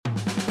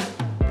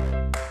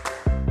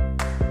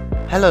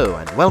Hello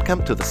and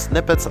welcome to the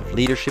Snippets of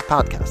Leadership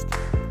podcast.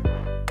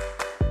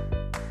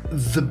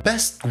 The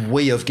best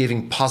way of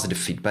giving positive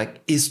feedback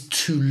is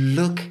to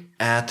look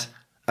at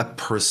a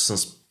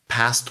person's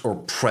past or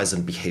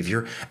present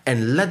behavior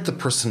and let the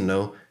person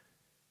know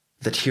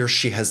that he or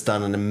she has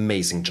done an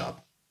amazing job.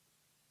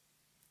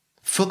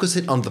 Focus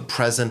it on the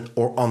present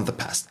or on the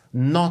past,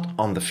 not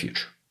on the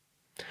future.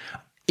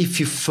 If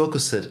you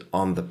focus it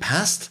on the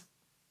past,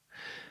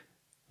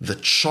 the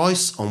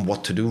choice on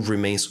what to do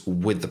remains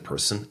with the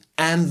person,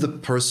 and the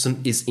person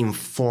is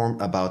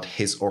informed about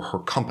his or her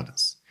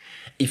competence.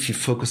 If you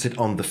focus it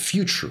on the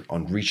future,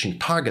 on reaching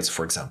targets,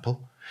 for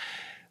example,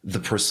 the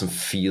person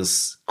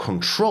feels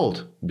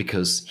controlled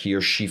because he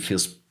or she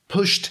feels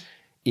pushed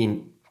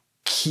in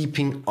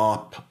keeping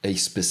up a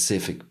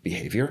specific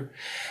behavior.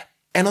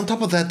 And on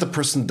top of that, the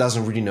person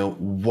doesn't really know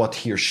what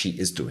he or she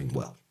is doing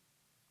well.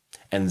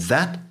 And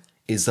that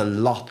is a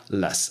lot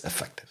less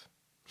effective.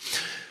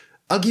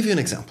 I'll give you an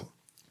example.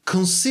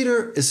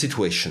 Consider a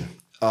situation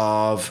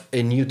of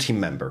a new team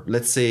member.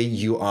 Let's say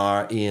you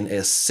are in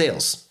a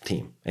sales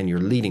team and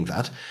you're leading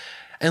that,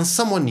 and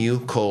someone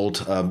new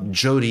called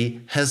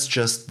Jody has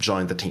just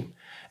joined the team.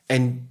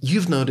 And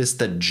you've noticed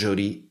that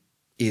Jody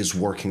is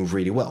working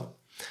really well.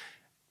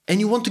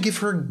 And you want to give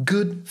her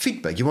good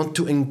feedback. You want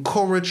to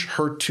encourage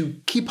her to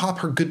keep up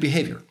her good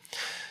behavior.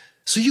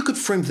 So you could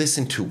frame this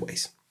in two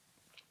ways.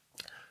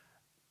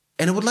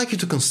 And I would like you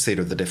to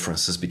consider the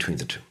differences between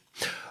the two.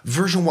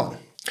 Version 1.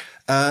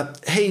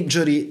 Hey,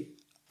 Jody,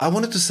 I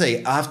wanted to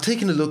say I've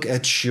taken a look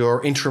at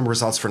your interim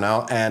results for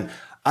now, and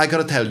I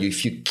gotta tell you,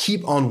 if you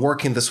keep on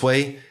working this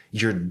way,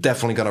 you're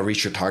definitely gonna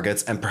reach your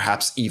targets and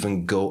perhaps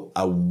even go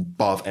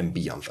above and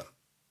beyond them.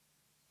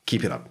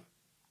 Keep it up.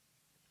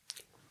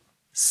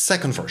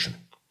 Second version.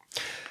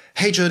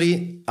 Hey,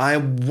 Jody, I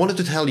wanted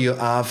to tell you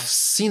I've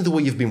seen the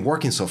way you've been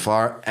working so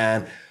far,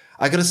 and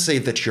I gotta say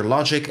that your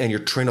logic and your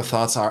train of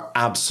thoughts are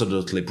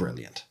absolutely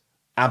brilliant.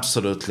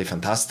 Absolutely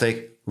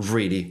fantastic.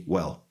 Really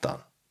well done.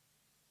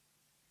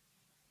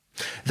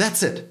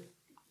 That's it.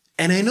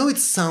 And I know it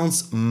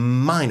sounds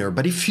minor,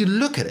 but if you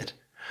look at it,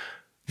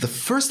 the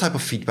first type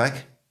of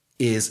feedback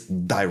is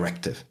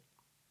directive.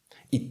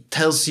 It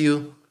tells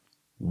you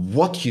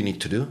what you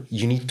need to do.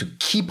 You need to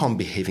keep on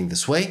behaving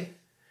this way,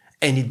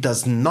 and it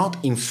does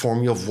not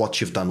inform you of what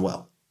you've done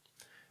well.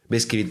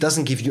 Basically, it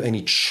doesn't give you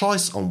any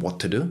choice on what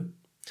to do,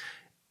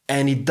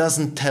 and it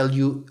doesn't tell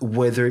you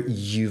whether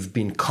you've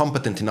been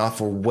competent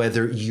enough or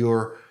whether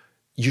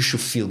you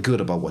should feel good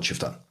about what you've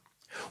done.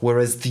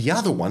 Whereas the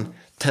other one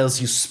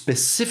tells you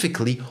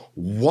specifically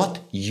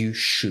what you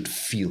should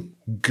feel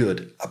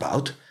good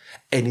about,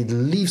 and it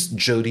leaves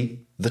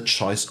Jody the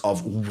choice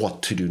of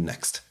what to do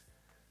next.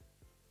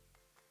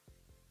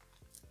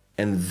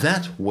 And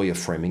that way of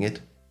framing it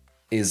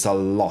is a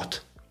lot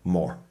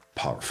more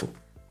powerful.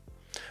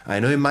 I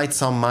know it might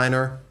sound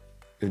minor,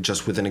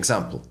 just with an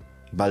example,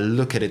 but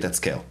look at it at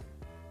scale.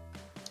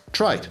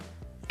 Try it.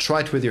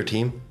 Try it with your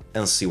team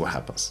and see what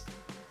happens.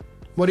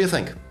 What do you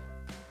think?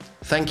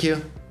 Thank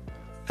you,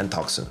 and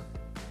talk soon.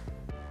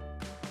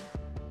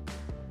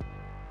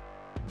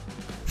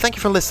 Thank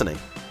you for listening.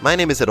 My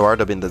name is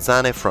Edoardo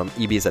Bindazzane from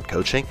EBZ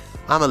Coaching.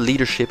 I'm a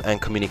leadership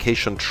and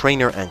communication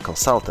trainer and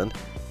consultant.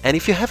 And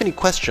if you have any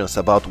questions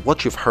about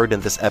what you've heard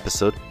in this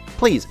episode,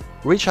 please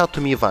reach out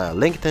to me via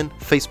LinkedIn,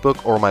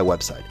 Facebook, or my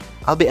website.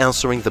 I'll be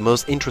answering the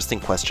most interesting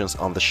questions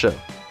on the show.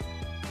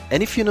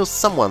 And if you know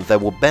someone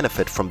that will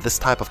benefit from this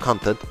type of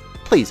content,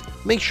 please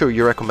make sure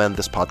you recommend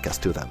this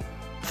podcast to them.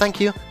 Thank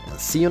you, and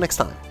see you next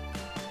time.